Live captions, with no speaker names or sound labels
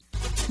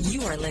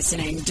You are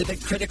listening to the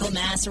Critical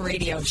Mass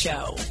Radio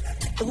Show,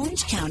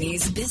 Orange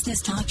County's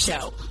business talk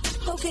show,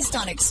 focused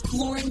on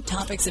exploring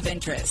topics of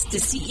interest to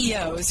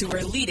CEOs who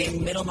are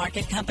leading middle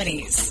market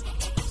companies.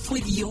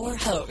 With your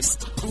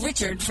host,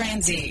 Richard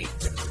Franzi.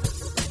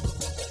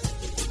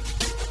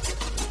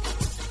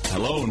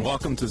 Hello and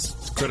welcome to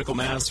Critical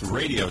Mass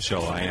Radio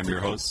Show. I am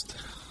your host,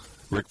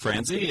 Rick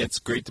Franzi. It's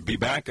great to be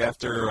back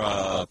after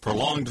a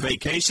prolonged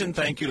vacation.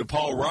 Thank you to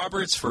Paul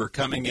Roberts for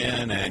coming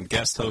in and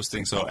guest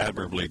hosting so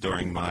admirably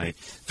during my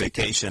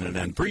vacation and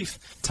then brief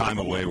time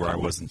away where I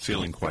wasn't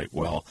feeling quite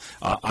well.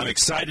 I'm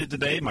excited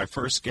today. My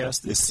first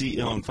guest is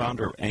CEO and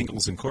founder of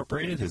Angles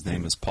Incorporated. His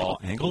name is Paul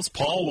Angles.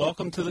 Paul,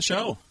 welcome to the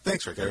show.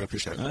 Thanks, Rick. I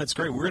appreciate it. That's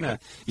great. We're going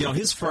to,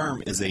 his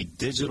firm is a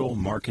digital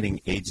marketing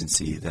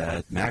agency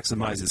that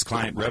maximizes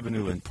client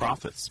revenue and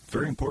profits.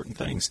 Very important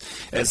things.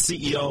 As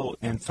CEO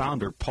and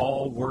founder,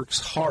 Paul works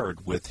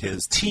hard with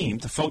his team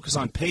to focus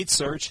on paid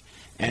search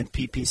and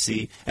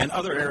PPC and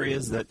other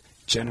areas that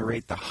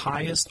generate the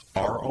highest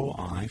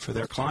ROI for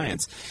their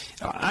clients.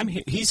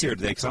 He's here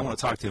today because I want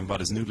to talk to him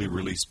about his newly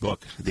released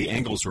book, The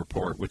Angles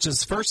Report, which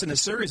is first in a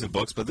series of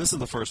books, but this is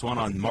the first one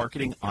on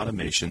marketing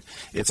automation.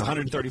 It's a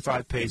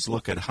 135-page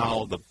look at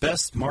how the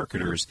best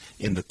marketers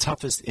in the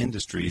toughest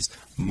industries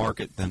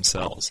market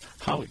themselves.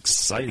 How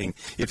exciting.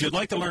 If you'd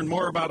like to learn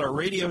more about our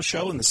radio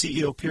show and the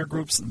CEO peer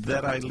groups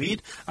that I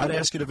lead, I'd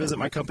ask you to visit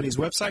my company's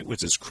website,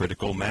 which is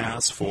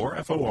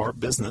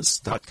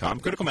criticalmass4business.com.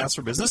 Critical Mass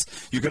for Business.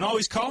 You can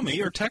always call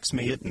me or text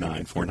me at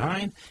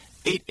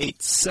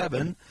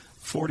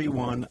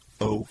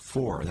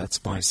 949-887-4104.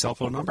 That's my cell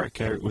phone number. I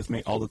carry it with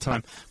me all the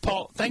time.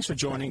 Paul, thanks for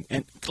joining.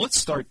 And let's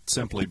start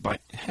simply by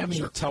having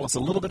you tell us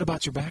a little bit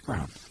about your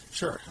background.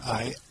 Sure.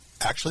 I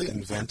actually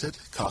invented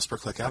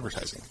cost-per-click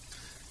advertising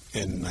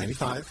in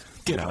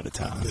 95. Get out of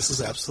town. This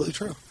is absolutely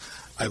true.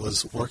 I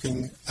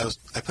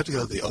put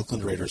together the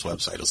Oakland Raiders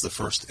website. It was the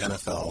first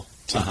NFL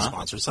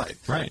team-sponsored site.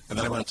 Right. And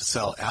then I went to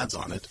sell ads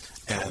on it,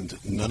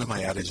 and none of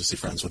my ad agency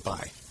friends would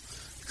buy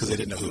because they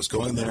didn't know who was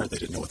going there, they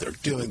didn't know what they were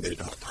doing, they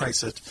didn't know how to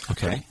price it.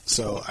 Okay.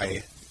 So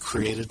I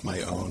created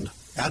my own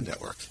ad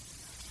network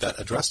that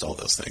addressed all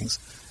those things,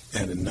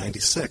 and in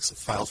 96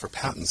 filed for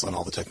patents on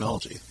all the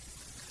technology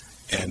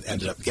and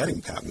ended up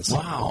getting patents.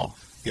 Wow.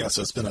 Yeah,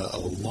 so it's been a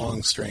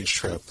long, strange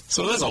trip.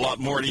 So there's a lot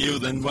more to you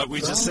than what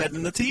we just said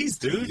in the tease,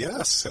 dude.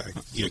 Yes.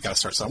 You got to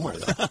start somewhere,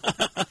 though.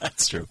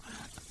 That's true.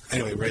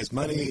 Anyway, raised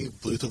money,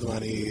 blew to the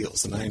money. It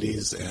was the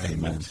 90s. And,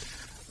 Amen.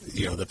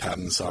 The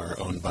patents are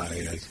owned by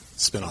a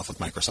spinoff of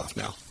Microsoft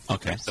now.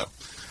 Okay. So,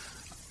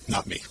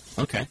 not me.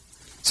 Okay.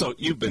 So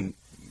you've been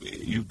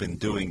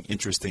doing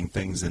interesting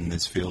things in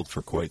this field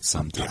for quite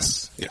some time.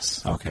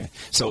 Yes. Okay.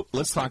 So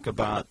let's talk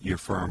about your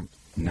firm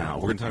now.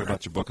 We're going to talk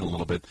about your book in a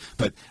little bit,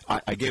 but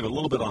I gave a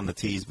little bit on the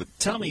tease, but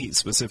tell me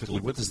specifically,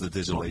 what does the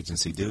digital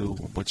agency do?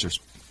 What's your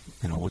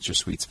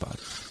sweet spot?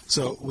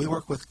 So we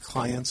work with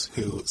clients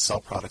who sell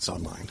products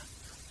online,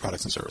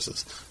 products and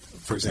services.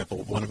 For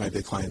example, one of my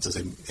big clients is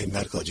a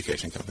medical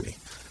education company.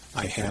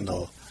 I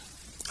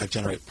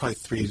generate probably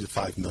 $3 to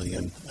 $5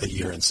 million a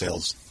year in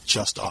sales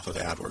just off of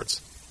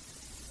AdWords.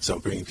 So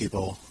bringing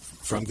people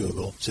from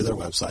Google to their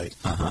website.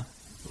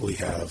 We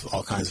have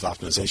all kinds of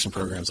optimization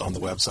programs on the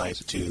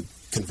website to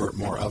convert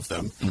more of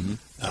them, to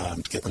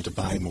get them to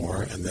buy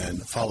more, and then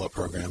follow-up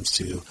programs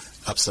to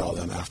upsell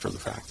them after the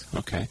fact.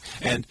 Okay.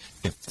 And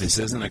if this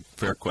isn't a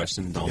fair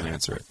question, don't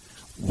answer it.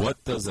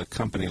 What does a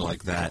company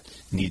like that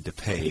need to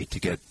pay to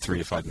get $3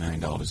 to $5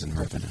 million in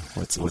revenue?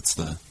 What's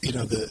the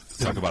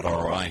talk about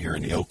ROI here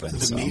in the open?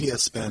 The media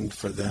spend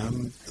for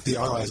them, the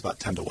ROI is about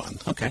 10 to 1.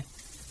 Okay.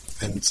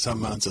 And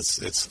some months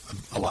it's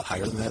a lot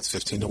higher than that. It's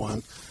 15 to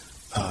 1.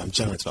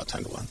 Generally, it's about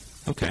 10 to 1.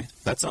 Okay.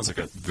 That sounds like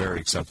a very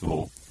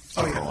acceptable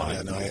ROI.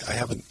 Yeah. No, I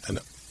have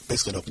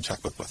basically an open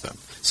checkbook with them.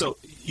 So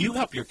you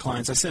help your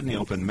clients, I said in the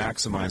open,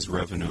 maximize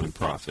revenue and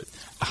profit.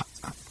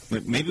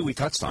 Maybe we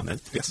touched on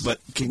it, yes. But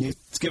can you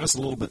give us a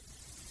little bit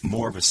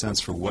more of a sense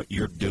for what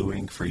you're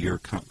doing for your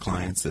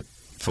clients that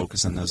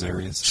focus in those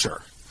areas?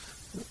 Sure.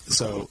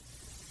 So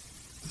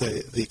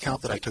the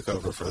account that I took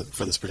over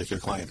for this particular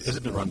client, it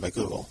had been run by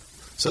Google.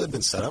 So it had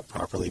been set up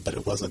properly, but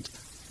it wasn't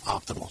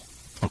optimal.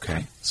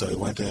 Okay. So he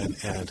went in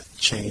and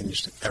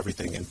changed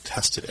everything and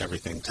tested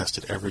everything,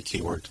 tested every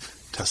keyword,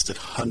 tested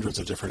hundreds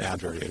of different ad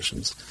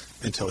variations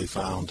until he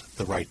found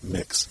the right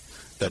mix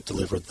that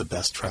delivered the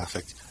best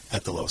traffic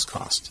at the lowest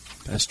cost.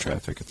 Best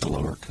traffic at the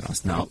lower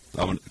cost. Now,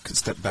 I want to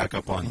step back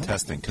up on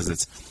testing because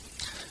it's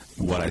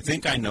what I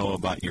think I know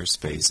about your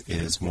space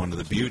is one of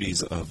the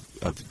beauties of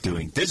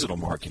doing digital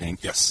marketing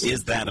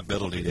is that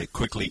ability to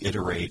quickly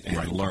iterate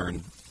and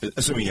learn,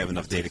 assuming you have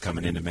enough data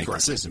coming in to make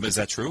decisions. Is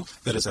that true?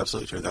 That is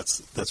absolutely true.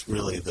 That's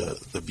really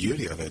the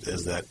beauty of it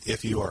is that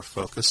if you are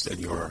focused and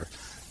you are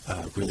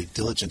really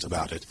diligent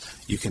about it,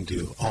 you can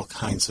do all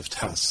kinds of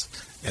tests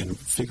and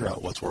figure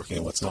out what's working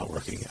and what's not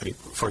working. I mean,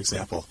 for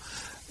example,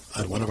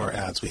 on one of our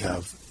ads we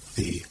have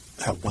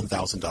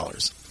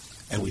 $1,000,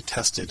 and we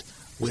tested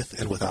with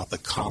and without the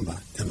comma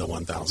in the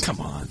 1,000.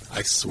 Come on.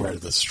 I swear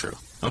this is true.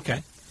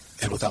 Okay.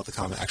 And without the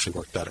comma actually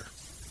worked better.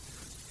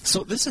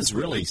 So this is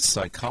really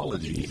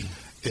psychology.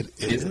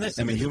 Isn't it?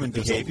 I mean, human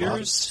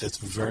behaviors? It's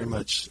very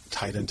much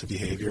tied into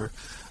behavior.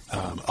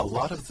 A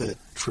lot of the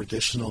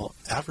traditional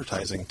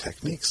advertising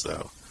techniques,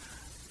 though,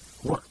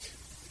 work.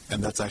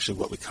 And that's actually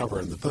what we cover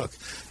in the book,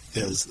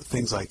 is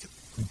things like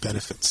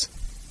benefits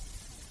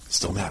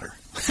still matter.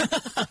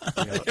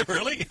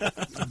 Really?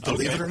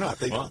 Believe it or not.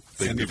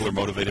 People are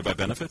motivated by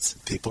benefits?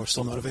 People are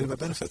still motivated by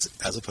benefits,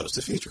 as opposed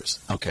to features.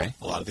 Okay.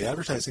 A lot of the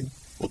advertising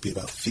will be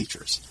about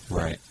features.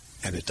 Right.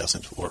 And it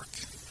doesn't work.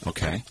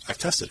 Okay. I've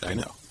tested it, I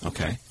know.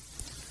 Okay.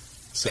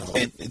 So,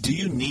 and do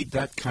you need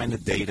that kind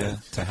of data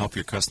to help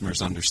your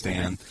customers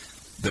understand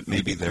that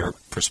maybe their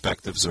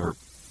perspectives are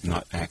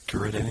not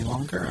accurate any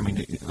longer? I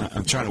mean,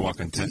 I'm trying to walk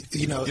into...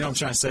 You know what I'm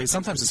trying to say?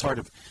 Sometimes it's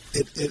hard to...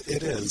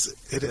 It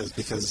is,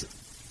 because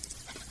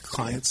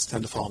clients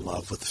tend to fall in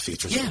love with the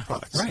features of the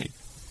products. Right.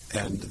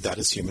 And that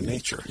is human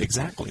nature.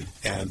 Exactly.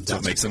 And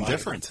that makes them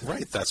different.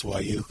 Right. That's why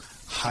you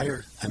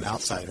hire an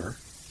outsider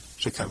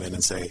to come in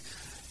and say,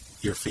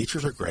 your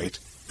features are great.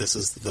 This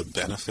is the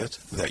benefit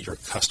that your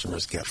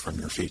customers get from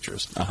your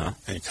features. Uh-huh.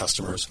 And your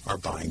customers are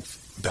buying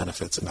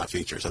benefits and not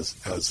features.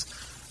 As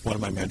one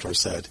of my mentors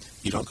said,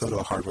 you don't go to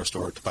a hardware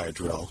store to buy a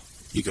drill.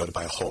 You go to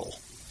buy a hole.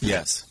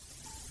 Yes.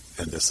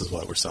 And this is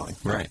what we're selling.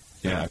 Right.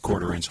 Yeah, a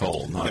quarter-inch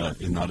hole, not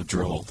a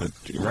drill.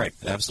 Right,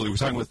 absolutely. We're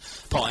talking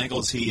with Paul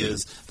Angles. He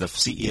is the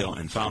CEO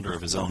and founder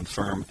of his own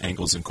firm,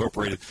 Angles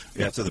Incorporated.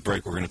 After the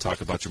break, we're going to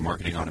talk about your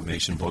marketing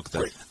automation book,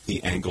 the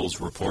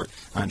Angles Report.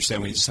 I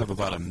understand we just have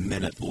about a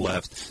minute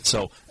left.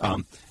 So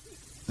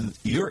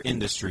your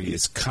industry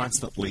is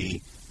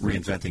constantly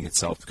reinventing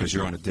itself because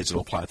you're on a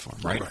digital platform,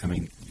 right? I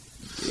mean,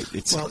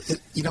 it's... Well, it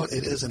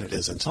is and it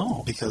isn't.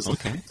 Oh, because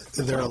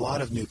there are a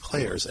lot of new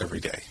players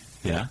every day.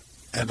 Yeah.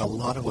 And a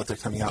lot of what they're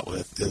coming out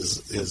with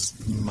is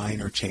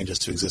minor changes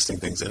to existing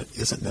things, and it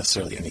isn't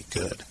necessarily any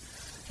good.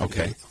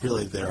 Okay.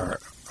 Really, there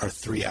are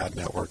three ad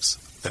networks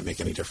that make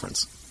any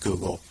difference: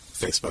 Google,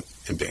 Facebook,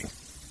 and Bing.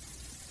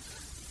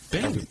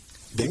 Bing?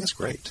 Bing is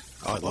great.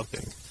 Oh, I love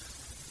Bing.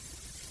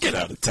 Get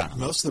out of town.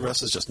 Most of the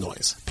rest is just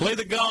noise. Play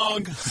the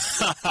gong.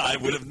 I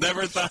would have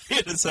never thought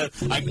you'd have said,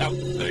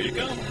 there you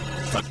go.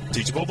 A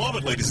teachable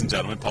moment, ladies and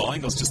gentlemen. Paul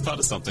Angles just thought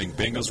of something.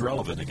 Bing is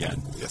relevant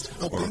again. Yes.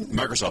 Or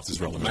Microsoft is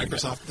relevant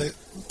Microsoft, again.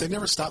 they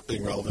never stop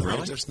being relevant. Really?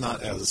 They're just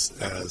not as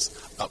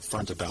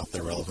upfront about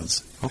their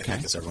relevance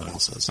as everyone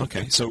else is.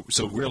 Okay. So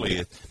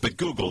really, but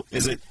Google,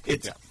 is it?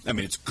 I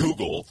mean, it's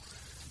Google,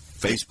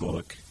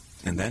 Facebook,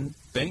 and then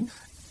Bing?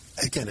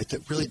 Again, it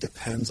really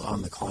depends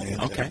on the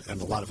client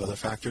and a lot of other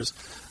factors.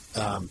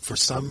 For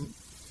some,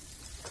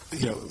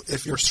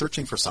 if you're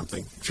searching for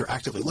something, if you're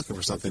actively looking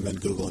for something, then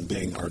Google and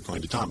Bing are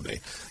going to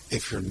dominate.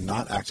 If you're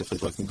not actively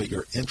looking, but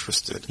you're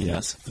interested,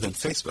 then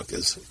Facebook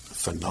is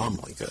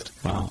phenomenally good.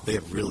 Wow. They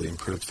have really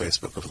improved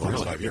Facebook over the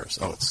last 5 years.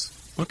 Oh, it's...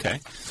 Okay.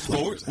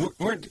 Well,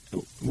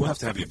 we'll have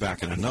to have you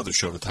back in another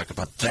show to talk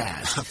about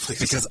that.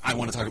 Because I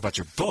want to talk about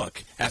your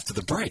book after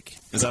the break.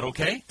 Is that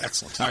okay?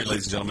 Excellent. All right,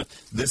 ladies and gentlemen,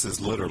 this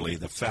is literally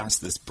the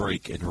fastest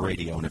break in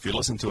radio. And if you're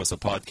listening to us a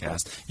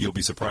podcast, you'll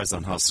be surprised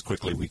on how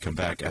quickly we come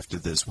back after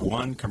this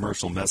one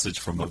commercial message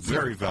from a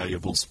very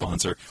valuable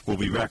sponsor. We'll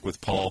be back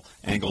with Paul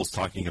Angles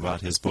talking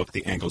about his book,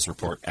 The Angles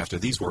Report, after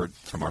these words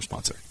from our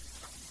sponsor.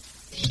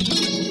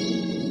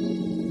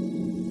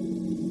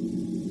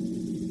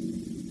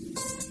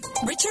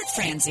 Richard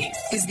Franzi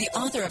is the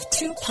author of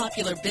 2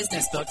 popular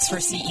business books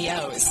for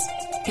CEOs.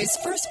 His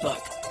first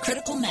book,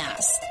 Critical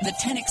Mass, The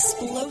 10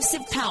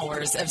 Explosive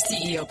Powers of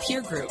CEO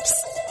Peer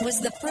Groups, was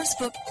the first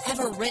book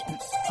ever written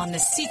on the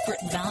secret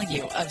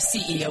value of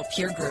CEO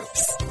peer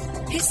groups.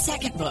 His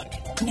second book,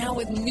 now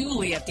with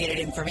newly updated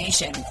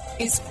information,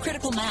 is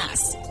Critical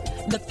Mass,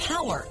 The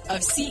Power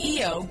of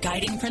CEO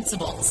Guiding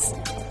Principles.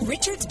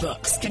 Richard's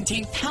books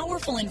contain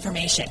powerful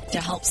information to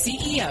help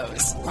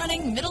CEOs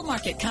running middle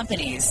market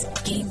companies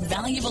gain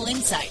valuable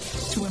insight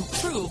to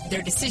improve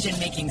their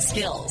decision-making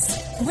skills.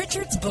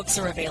 Richard's books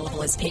are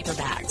available as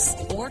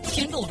paperbacks or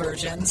Kindle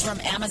versions from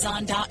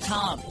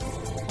Amazon.com.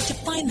 To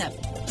find them,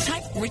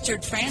 type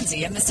Richard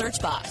Franzi in the search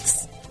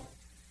box.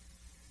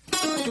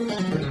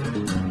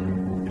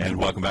 And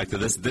welcome back to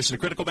this edition of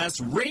Critical Mass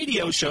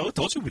Radio Show.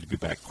 Told you we'd be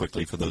back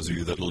quickly for those of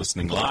you that are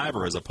listening live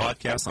or as a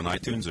podcast on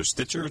iTunes or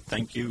Stitcher.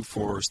 Thank you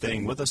for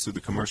staying with us through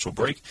the commercial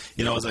break.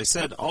 As I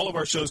said, all of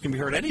our shows can be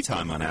heard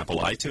anytime on Apple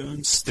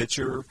iTunes,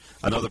 Stitcher,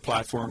 another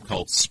platform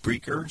called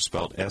Spreaker,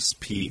 spelled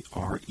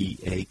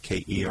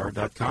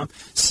Spreaker.com.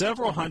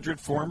 Several hundred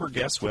former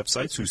guest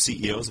websites whose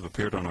CEOs have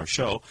appeared on our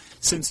show.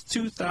 Since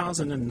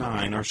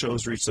 2009, our show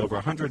has reached over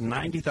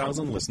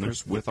 190,000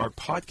 listeners with our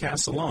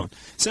podcasts alone.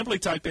 Simply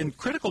type in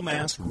Critical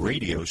Mass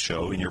Radio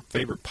Show in your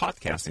favorite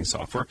podcasting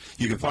software.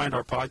 You can find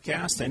our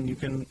podcast and you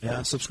can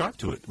subscribe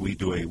to it. We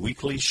do a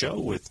weekly show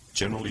with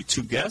generally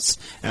 2 guests,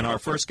 and our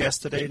first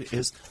guest today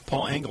is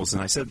Paul Angles.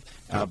 And I said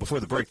before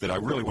the break that I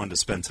really wanted to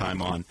spend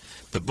time on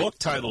the book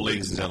title,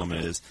 ladies and gentlemen,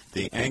 is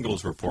The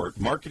Angles Report,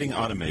 Marketing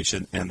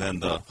Automation, and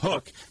then the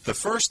hook, the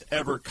first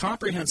ever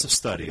comprehensive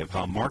study of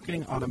how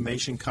marketing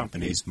automation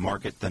companies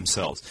market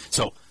themselves.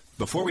 So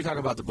before we talk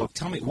about the book,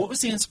 tell me, what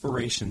was the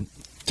inspiration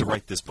to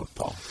write this book,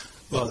 Paul?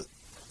 Well,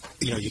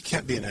 you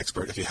can't be an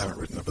expert if you haven't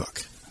written a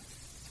book.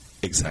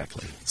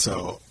 Exactly.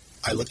 So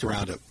I looked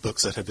around at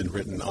books that have been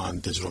written on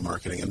digital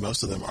marketing, and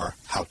most of them are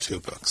how-to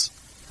books.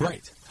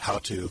 Right. How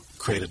to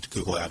create a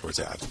Google AdWords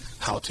ad,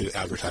 how to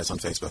advertise on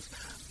Facebook.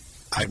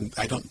 I'm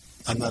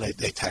not a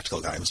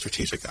tactical guy. I'm a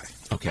strategic guy.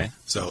 Okay.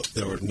 So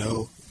there were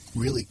no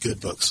really good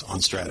books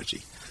on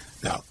strategy.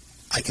 Now,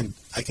 I can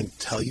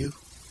tell you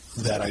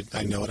that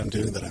I know what I'm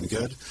doing, that I'm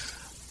good,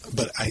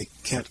 but I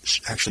can't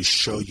actually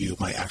show you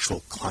my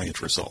actual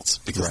client results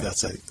because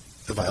that's a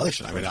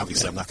violation. I mean,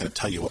 obviously, I'm not going to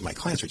tell you what my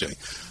clients are doing.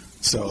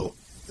 So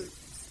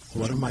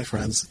one of my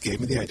friends gave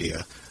me the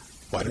idea,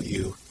 why don't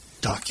you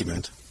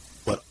document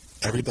what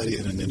everybody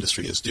in an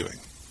industry is doing?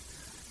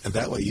 And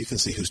that way you can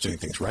see who's doing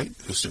things right,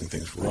 who's doing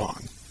things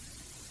wrong.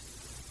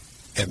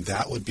 And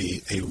that would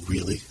be a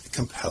really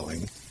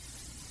compelling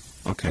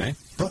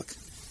book.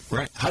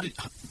 Right. How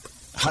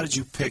did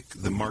you pick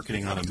the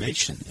marketing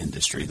automation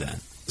industry then?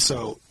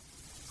 So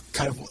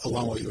kind of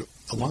along the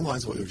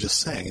lines of what you were just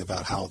saying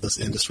about how this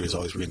industry is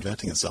always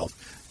reinventing itself,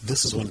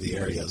 this is one of the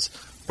areas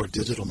where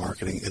digital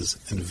marketing is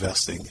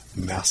investing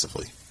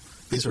massively.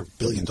 These are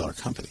billion-dollar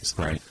companies.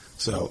 Right.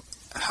 So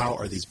how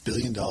are these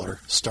billion-dollar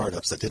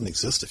startups that didn't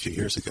exist a few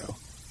years ago,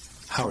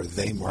 how are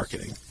they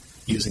marketing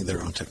using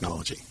their own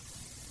technology?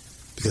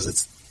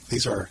 Because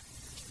these are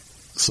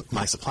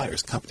my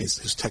suppliers, companies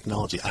whose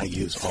technology I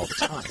use all the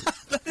time.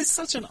 That is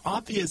such an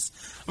obvious...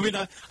 I mean,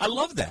 I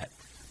love that.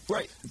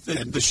 Right.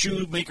 The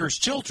shoemaker's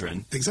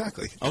children.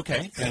 Exactly.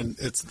 Okay. And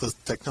it's the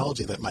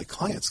technology that my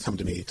clients come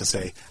to me to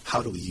say,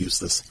 how do we use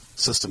this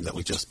system that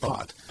we just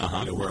bought?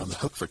 Uh-huh. We're on the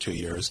hook for 2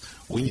 years.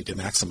 We need to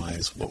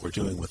maximize what we're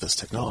doing with this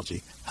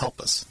technology.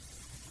 Help us.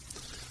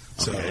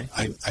 So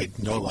I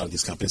know a lot of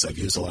these companies. I've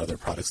used a lot of their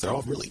products. They're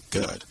all really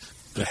good.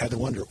 But I had to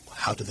wonder,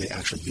 how do they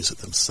actually use it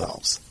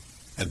themselves?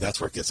 And that's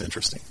where it gets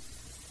interesting.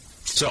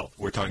 So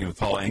we're talking with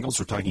Paul Engels.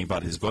 We're talking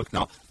about his book.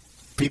 Now,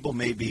 people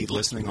may be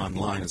listening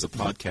online as a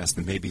podcast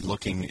and may be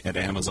looking at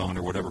Amazon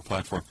or whatever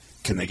platform.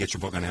 Can they get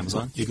your book on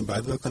Amazon? You can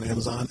buy the book on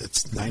Amazon.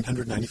 It's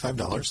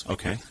 $995.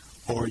 Okay.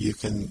 Or you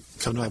can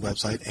come to my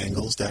website,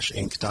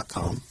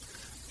 engels-inc.com,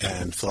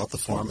 and fill out the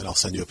form, and I'll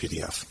send you a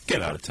PDF.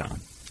 Get out of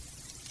town.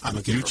 I'm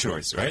a giver. You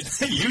choose, right?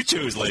 You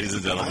choose, ladies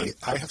and gentlemen.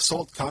 I have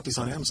sold copies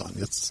on Amazon.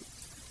 It's,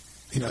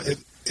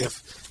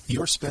 if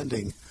you're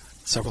spending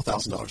several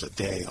 $1,000s a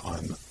day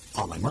on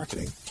online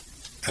marketing,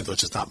 and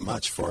which is not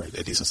much for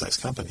a decent-sized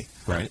company,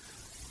 right?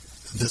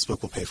 This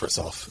book will pay for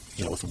itself,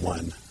 with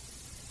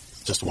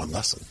just one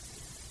lesson.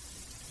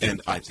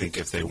 And I think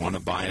if they want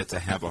to buy it to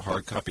have a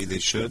hard copy, they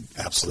should.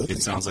 Absolutely.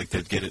 It sounds like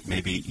they'd get it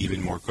maybe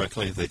even more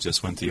quickly if they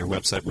just went to your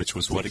website, which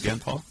was what again,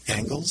 Paul?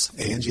 Engels,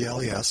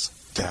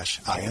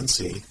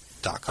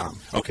 ANGLES-INC.com.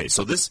 Okay,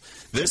 so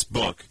this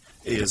book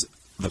is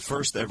the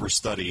first ever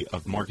study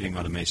of marketing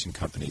automation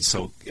companies.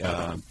 So give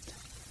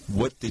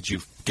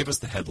us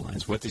the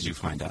headlines. What did you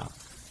find out?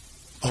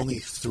 Only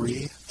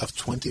 3 of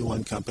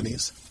 21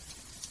 companies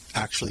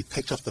actually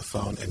picked up the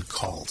phone and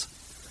called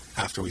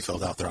after we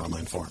filled out their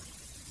online form.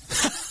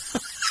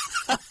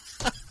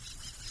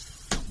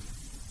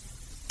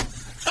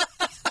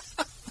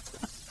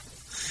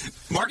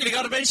 Marketing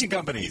automation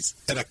companies.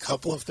 And a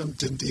couple of them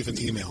didn't even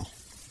email.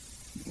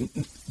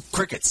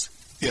 Crickets.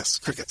 Yes,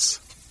 crickets.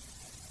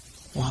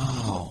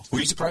 Wow. Were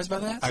you surprised by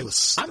that? I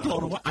was. I'm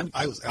blown away.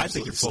 I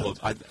think you're full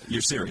of...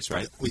 you're serious,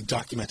 right? We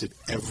documented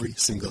every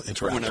single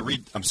interaction. When I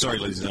read... I'm sorry,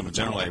 ladies and gentlemen.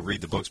 Generally, I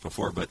read the books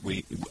before, but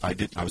I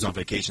was on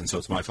vacation, so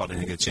it's my fault I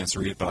didn't get a chance to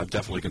read it, but I'm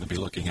definitely going to be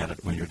looking at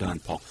it when you're done,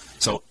 Paul.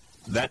 So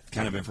that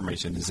kind of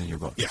information is in your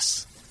book.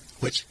 Yes.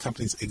 Which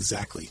companies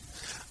exactly?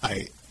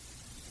 I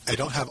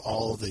don't have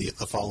all the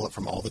follow-up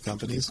from all the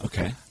companies.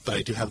 Okay. But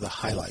I do have the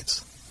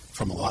highlights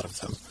from a lot of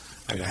them.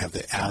 I have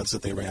the ads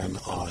that they ran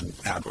on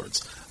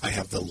AdWords. I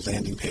have the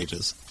landing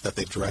pages that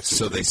they directed.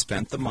 So they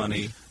spent the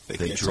money.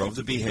 They drove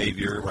the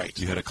behavior. Right.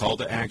 You had a call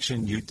to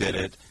action. You did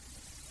it.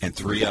 And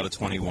 3 out of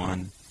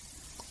 21.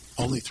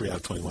 Only 3 out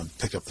of 21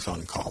 picked up the phone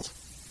and called.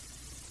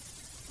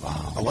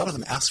 Wow. A lot of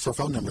them asked for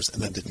phone numbers and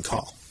then didn't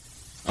call.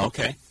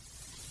 Okay.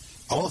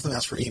 All of them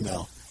asked for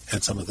email,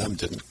 and some of them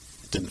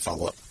didn't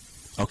follow up.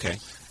 Okay.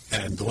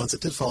 And the ones that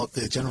did follow up,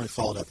 they generally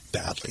followed up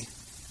badly.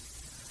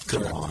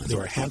 There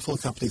were a handful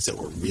of companies that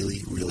were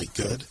really, really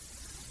good,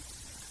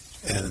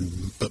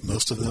 but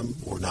most of them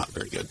were not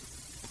very good.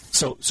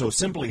 So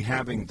simply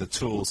having the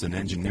tools and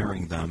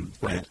engineering them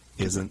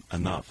isn't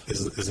enough.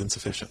 Is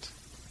insufficient.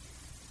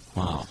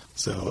 Wow.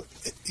 So,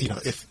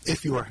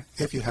 if you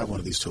have one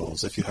of these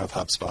tools, if you have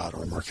HubSpot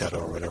or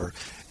Marketo or whatever,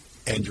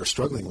 and you're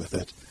struggling with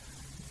it,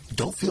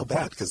 don't feel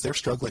bad because they're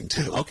struggling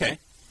too. Okay.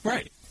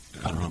 Right.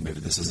 I don't know, maybe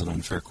this is an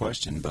unfair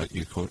question, but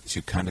you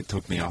kind of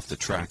took me off the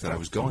track that I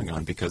was going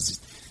on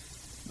because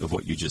of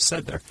what you just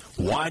said there.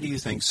 Why do you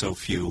think so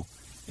few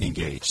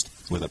engaged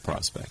with a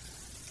prospect?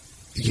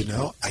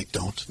 I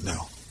don't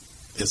know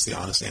is the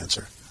honest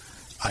answer.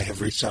 I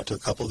have reached out to a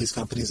couple of these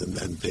companies, and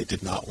they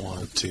did not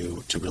want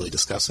to really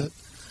discuss it.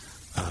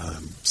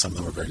 Some of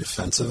them were very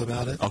defensive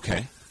about it.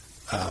 Okay.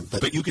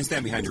 But you can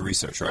stand behind your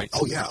research, right?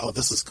 Oh, yeah. Oh,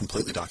 this is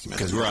completely documented.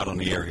 Because we're out on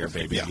the air here,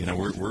 baby. Yeah. You know,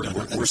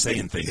 we're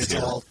saying things it's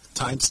here. It's all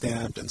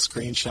time-stamped and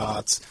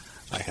screenshots.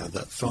 I have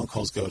the phone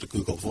calls go to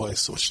Google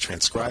Voice, which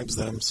transcribes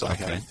them, so I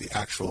have the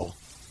actual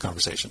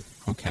conversation.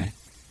 Okay.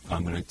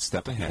 I'm going to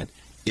step ahead.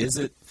 Is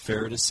it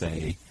fair to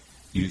say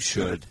you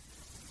should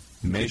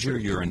measure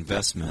your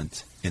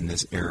investment in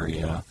this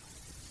area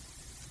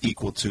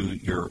equal to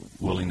your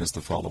willingness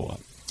to follow up?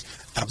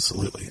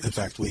 Absolutely. In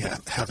fact, we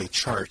have a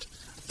chart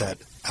that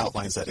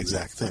outlines that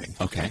exact thing.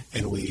 Okay.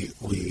 And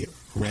we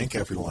rank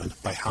everyone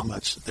by how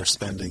much they're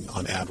spending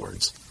on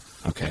AdWords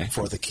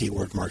for the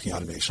keyword marketing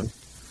automation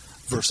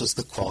versus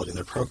the quality of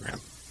their program.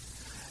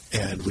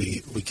 And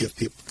we give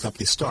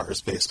companies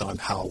stars based on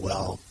how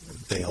well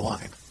they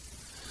align.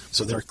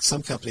 So there are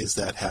some companies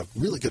that have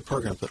really good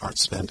programs but aren't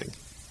spending.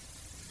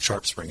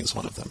 SharpSpring is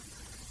one of them,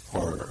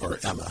 or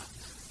Emma.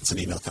 It's an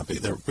email company.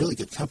 They're really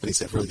good companies.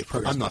 They have really good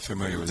programs. I'm not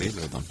familiar with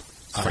either of them,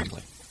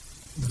 frankly.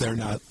 They're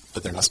not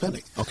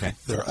spending. Okay.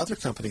 There are other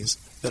companies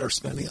that are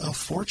spending a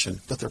fortune,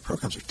 but their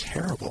programs are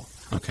terrible.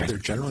 Okay. They're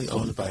generally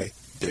owned by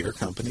bigger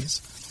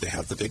companies. They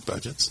have the big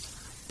budgets,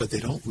 but they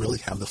don't really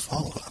have the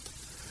follow-up.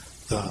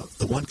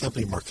 The one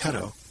company,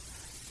 Marketo,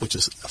 which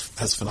has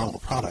a phenomenal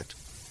product,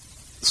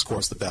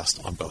 scores the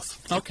best on both.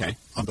 Okay.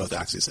 On both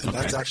axes. And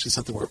that's actually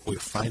something we're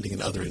finding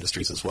in other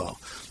industries as well,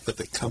 that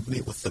the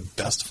company with the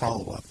best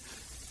follow-up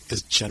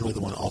is generally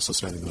the one also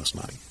spending the most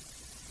money,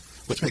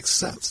 which makes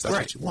sense. That's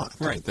what you want.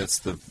 Right.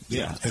 That's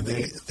And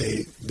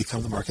they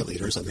become the market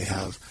leaders, and they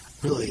have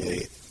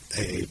really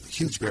a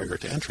huge barrier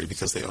to entry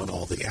because they own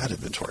all the ad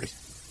inventory.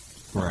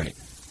 Right.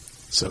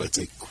 So it's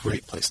a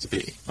great place to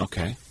be.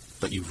 Okay.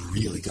 But you've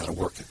really got to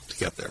work it to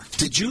get there.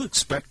 Did you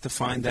expect to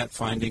find that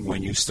finding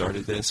when you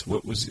started this?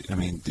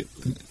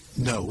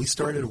 No, we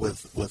started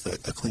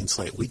with a clean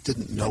slate. We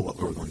didn't know what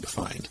we were going to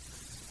find.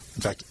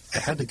 In fact, I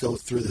had to go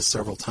through this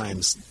several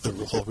times, the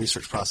whole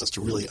research process,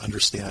 to really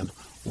understand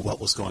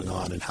what was going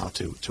on and how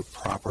to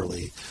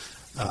properly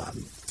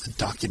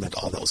document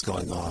all that was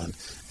going on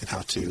and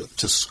how to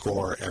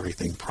score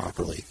everything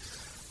properly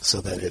so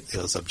that it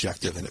was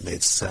objective and it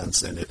made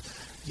sense and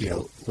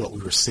what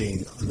we were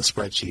seeing on the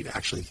spreadsheet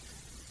actually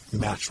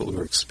matched what we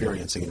were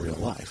experiencing in real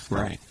life.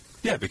 Right.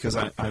 Yeah, because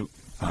I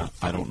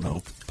don't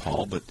know,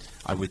 Paul, but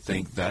I would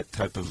think that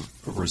type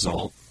of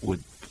result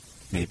would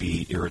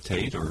maybe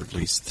irritate or at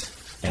least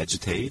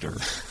agitate or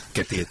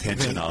get the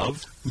attention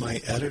of.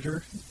 My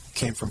editor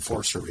came from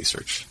Forrester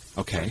Research.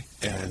 Okay.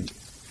 And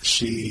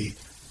she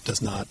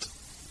does not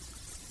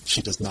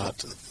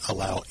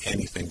allow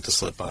anything to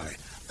slip by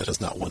that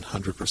is not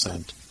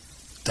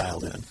 100%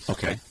 dialed in.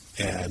 Okay.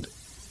 And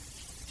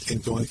in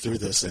going through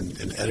this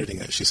and editing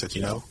it, she said,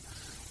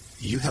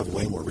 you have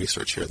way more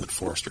research here than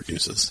Forrester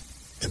uses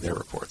in their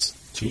reports.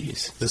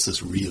 Jeez. This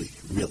is really,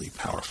 really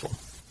powerful.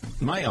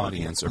 My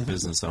audience are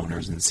business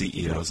owners and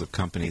CEOs of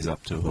companies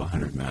up to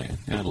 $100 million,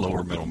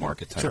 lower middle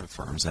market type of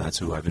firms. That's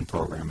who I've been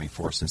programming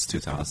for since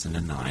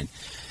 2009.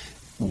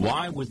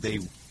 Why would they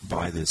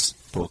buy this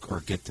book or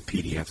get the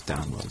PDF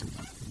download?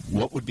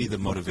 What would be the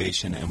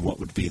motivation and what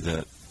would be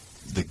the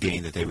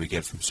gain that they would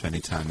get from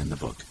spending time in the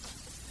book?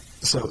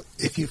 So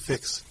if you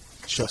fix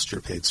just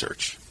your paid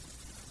search,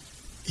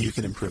 you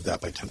can improve that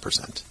by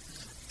 10%.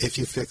 If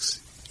you fix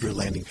your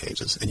landing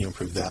pages and you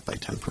improve that by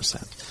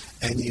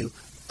 10%, and you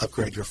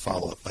upgrade your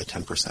follow-up by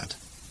 10%,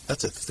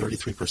 that's a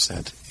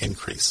 33%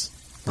 increase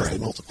as they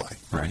multiply.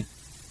 Right.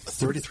 A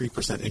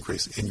 33%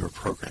 increase in your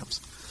programs.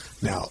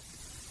 Now,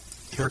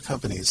 here are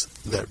companies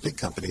that are big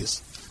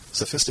companies,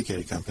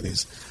 sophisticated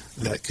companies,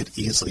 that could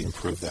easily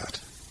improve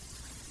that.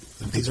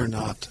 These are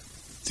not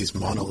these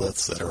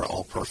monoliths that are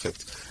all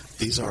perfect.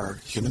 These are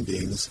human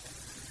beings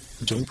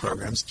doing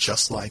programs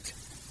just like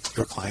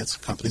your clients'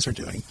 companies are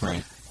doing.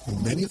 Right.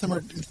 Many of them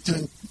are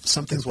doing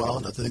some things well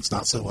and other things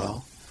not so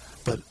well,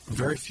 but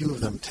very few of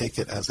them take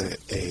it as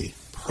a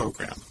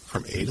program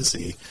from A to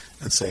Z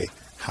and say,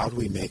 how do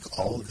we make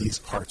all of these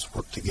parts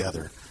work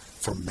together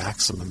for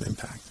maximum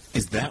impact?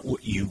 Is that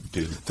what you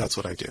do? That's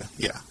what I do,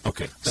 yeah.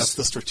 Okay. That's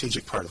the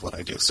strategic part of what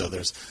I do. So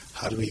there's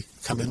how do we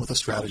come in with a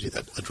strategy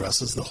that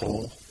addresses the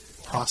whole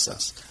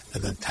process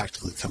and then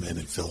tactically come in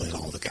and fill in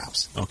all the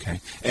gaps. Okay.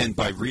 And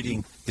by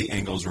reading the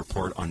Engels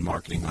report on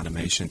marketing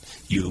automation,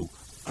 you,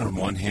 on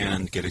one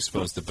hand, get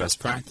exposed to best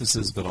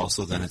practices, but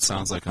also then it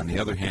sounds like on the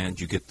other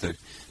hand, you get the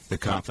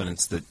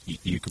confidence that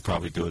you could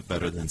probably do it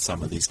better than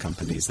some of these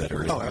companies that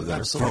are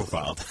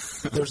profiled.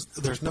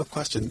 There's no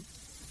question.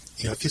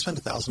 If you spend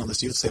 $1,000 on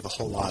this, you would save a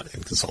whole lot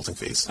in consulting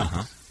fees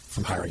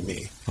from hiring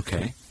me.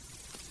 Okay.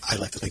 I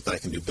like to think that I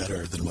can do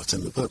better than what's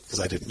in the book because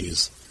I didn't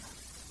use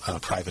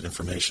private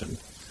information.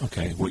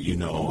 Okay, what you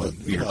know,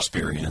 your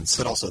experience.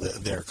 But also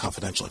their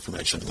confidential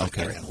information, like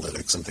their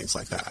analytics and things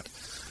like that.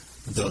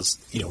 those,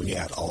 when you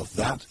add all of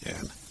that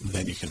in,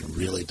 then you can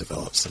really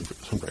develop some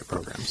great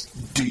programs.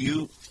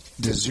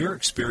 Does your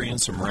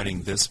experience from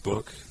writing this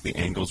book, The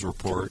Angles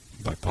Report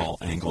by Paul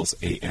Angles,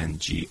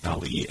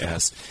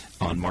 Angles,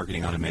 on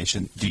marketing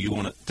automation,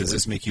 does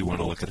this make you want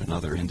to look at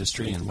another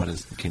industry? And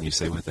can you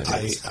say what that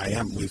is? I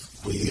am.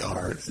 We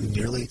are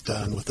nearly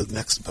done with the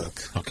next book,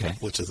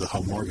 which is the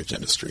home mortgage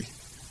industry.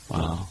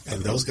 Wow.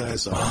 And those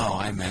guys are... Wow,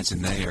 I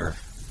imagine they are...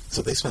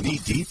 So they spend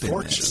deep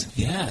fortune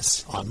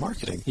on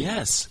marketing.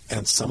 Yes.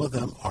 And some of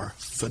them are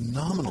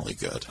phenomenally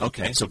good.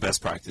 Okay, so best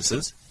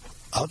practices.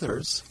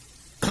 Others,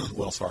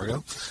 Wells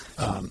Fargo,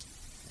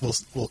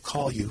 will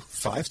call you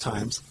 5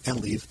 times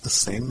and leave the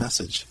same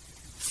message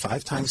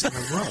 5 times in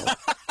a row.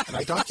 And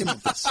I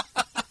document this.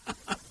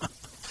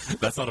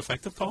 That's not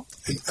effective, Paul?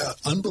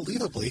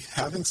 Unbelievably,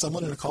 having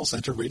someone in a call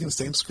center reading the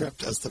same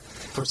script as the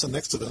person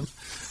next to them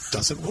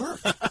doesn't work.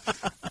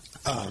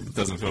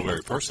 Doesn't feel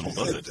very personal,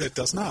 does it? It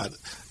does not.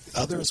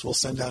 Others will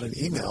send out an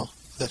email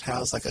that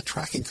has like a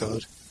tracking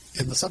code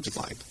in the subject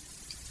line.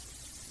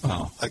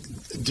 Oh. Like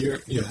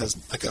has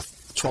like a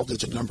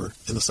 12-digit number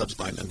in the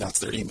subject line, and that's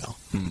their email.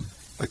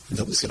 Like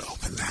nobody's going to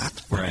open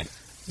that. Right.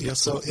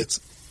 So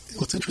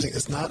what's interesting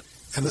is not,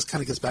 and this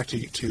kind of gets back to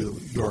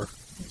your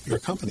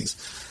companies.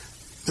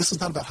 This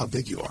is not about how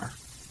big you are,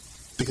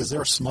 because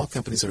there are small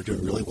companies that are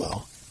doing really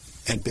well,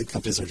 and big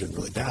companies that are doing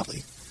really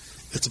badly.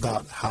 It's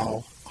about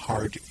how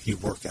hard you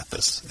work at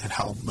this and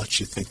how much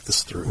you think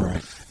this through,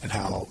 and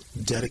how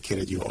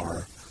dedicated you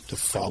are to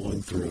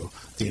following through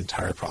the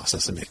entire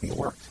process and making it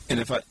work.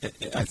 And if I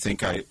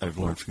think I've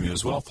learned from you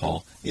as well,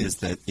 Paul, is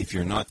that if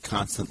you're not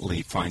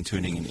constantly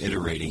fine-tuning and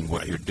iterating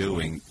what you're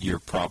doing, you're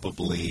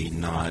probably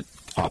not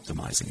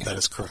optimizing it. That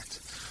is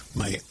correct.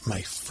 My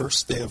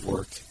first day of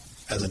work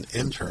as an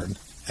intern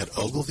at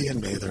Ogilvy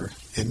and Mather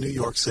in New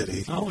York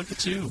City. Oh, look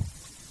at you.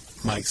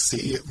 My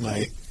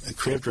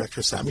creative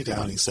director sat me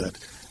down and he said,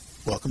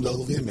 "Welcome to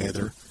Ogilvy and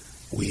Mather.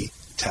 We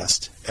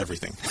test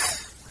everything."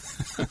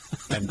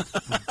 And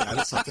that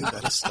is something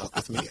that has stuck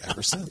with me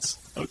ever since.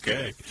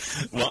 Okay.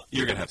 Well,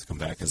 you're going to have to come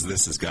back because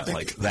this has got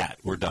that.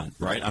 We're done,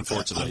 right?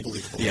 Unfortunately.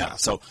 Unbelievable. Yeah.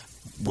 So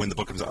when the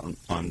book comes out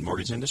on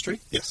mortgage industry?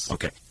 Yes.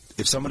 Okay.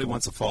 If somebody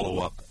wants to follow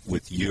up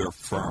with your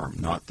firm,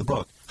 not the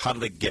book, how do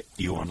they get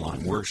you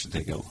online? Where should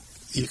they go?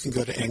 You can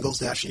go to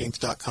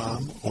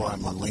angles-inc.com, or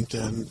I'm on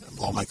LinkedIn.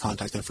 All my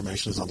contact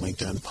information is on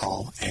LinkedIn,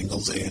 Paul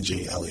Angles,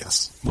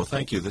 A-N-G-L-E-S. Well,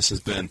 thank you. This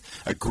has been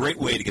a great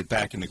way to get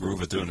back in the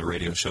groove of doing the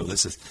radio show.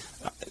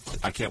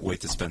 I can't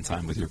wait to spend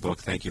time with your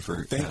book. Thank you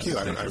for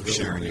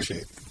sharing.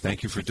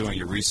 Thank you for doing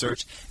your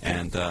research,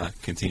 and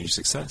continued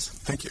success.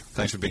 Thank you.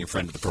 Thanks for being a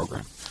friend of the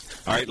program.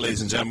 All right, ladies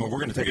and gentlemen, we're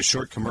going to take a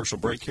short commercial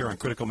break here on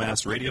Critical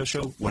Mass Radio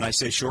Show. When I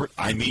say short,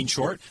 I mean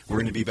short. We're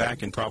going to be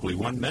back in probably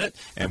 1 minute,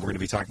 and we're going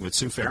to be talking with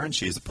Sue Farron.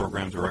 She is the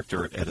program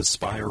director at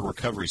Aspire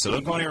Recovery. So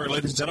don't go anywhere,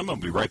 ladies and gentlemen.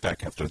 We'll be right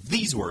back after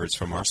these words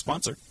from our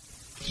sponsor.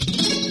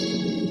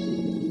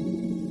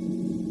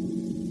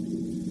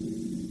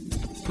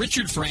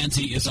 Richard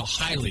Franzi is a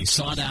highly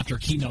sought-after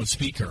keynote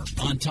speaker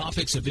on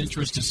topics of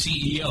interest to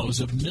CEOs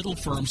of middle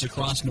firms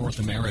across North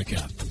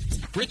America.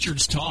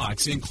 Richard's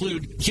talks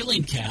include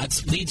Killing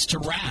Cats Leads to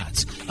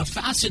Rats, a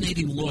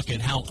fascinating look at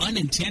how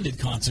unintended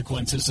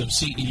consequences of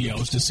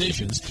CEOs'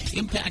 decisions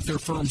impact their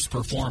firm's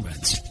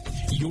performance.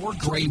 Your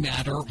Gray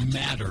Matter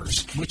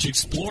Matters, which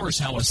explores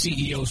how a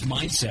CEO's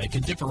mindset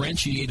can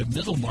differentiate a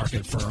middle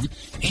market firm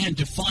and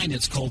define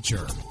its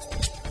culture.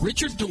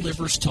 Richard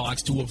delivers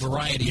talks to a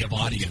variety of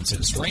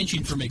audiences,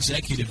 ranging from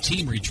executive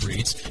team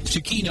retreats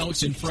to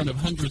keynotes in front of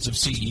hundreds of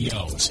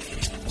CEOs.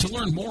 To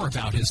learn more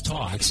about his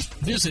talks,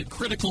 visit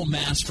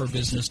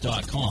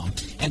criticalmassforbusiness.com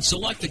and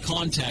select the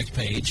contact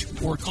page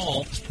or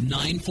call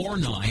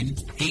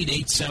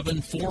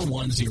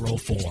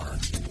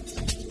 949-887-4104.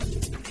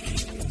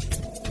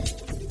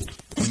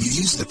 When you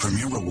use the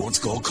Premier Rewards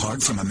Gold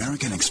Card from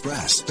American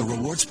Express, the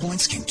rewards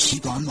points can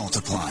keep on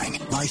multiplying.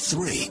 Buy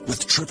 3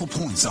 with triple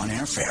points on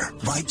airfare.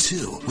 Buy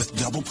 2 with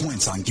double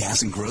points on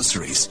gas and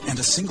groceries. And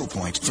a single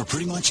point for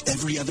pretty much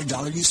every other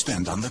dollar you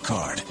spend on the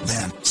card.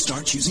 Then,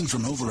 start choosing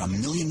from over 1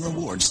 million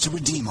rewards to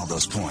redeem all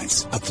those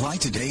points. Apply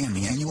today and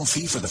the annual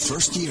fee for the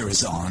first year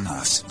is on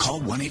us. Call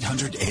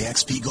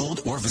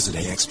 1-800-AXP-GOLD or visit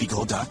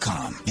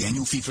AXPGold.com. The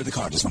annual fee for the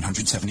card is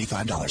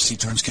 $175. See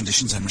terms,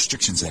 conditions, and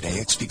restrictions at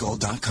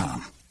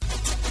AXPGold.com.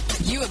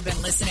 You have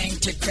been listening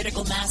to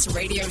Critical Mass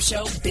Radio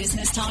Show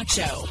Business Talk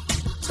Show,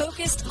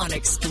 focused on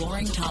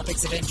exploring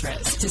topics of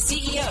interest to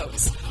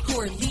CEOs who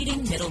are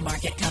leading middle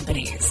market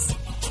companies.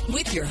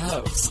 With your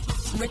host,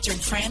 Richard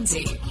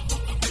Franzi.